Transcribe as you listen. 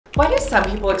Why do some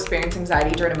people experience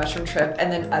anxiety during a mushroom trip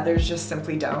and then others just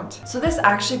simply don't? So this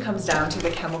actually comes down to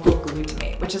the chemical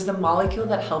glutamate, which is the molecule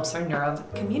that helps our neurons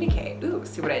communicate. Ooh,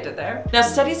 see what I did there? Now,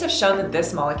 studies have shown that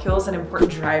this molecule is an important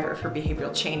driver for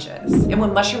behavioral changes. And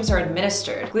when mushrooms are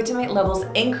administered, glutamate levels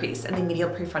increase in the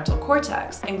medial prefrontal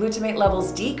cortex and glutamate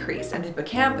levels decrease in the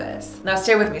hippocampus. Now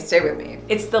stay with me, stay with me.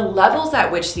 It's the levels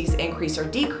at which these increase or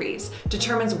decrease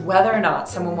determines whether or not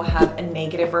someone will have a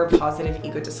negative or a positive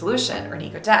ego dissolution or an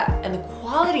ego death. And the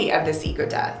quality of this ego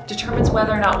death determines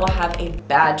whether or not we'll have a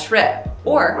bad trip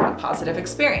or a positive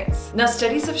experience. Now,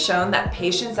 studies have shown that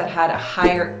patients that had a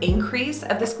higher increase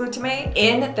of this glutamate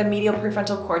in the medial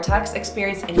prefrontal cortex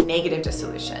experienced a negative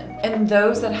dissolution. And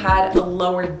those that had a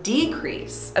lower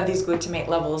decrease of these glutamate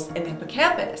levels in the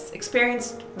hippocampus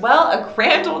experienced, well, a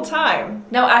grand old time.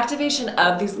 Now, activation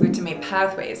of these glutamate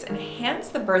pathways enhance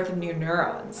the birth of new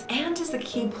neurons and is a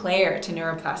key player to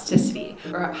neuroplasticity,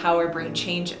 or how our brain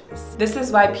changes. This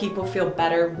is why people feel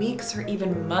better weeks or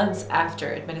even months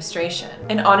after administration.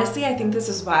 And honestly, I think this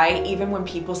is why even when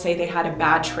people say they had a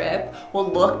bad trip, we'll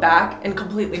look back and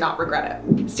completely not regret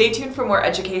it. Stay tuned for more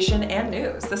education and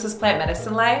news. This is Plant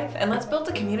Medicine Live, and let's build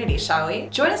a community, shall we?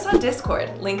 Join us on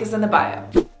Discord. Link is in the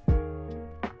bio.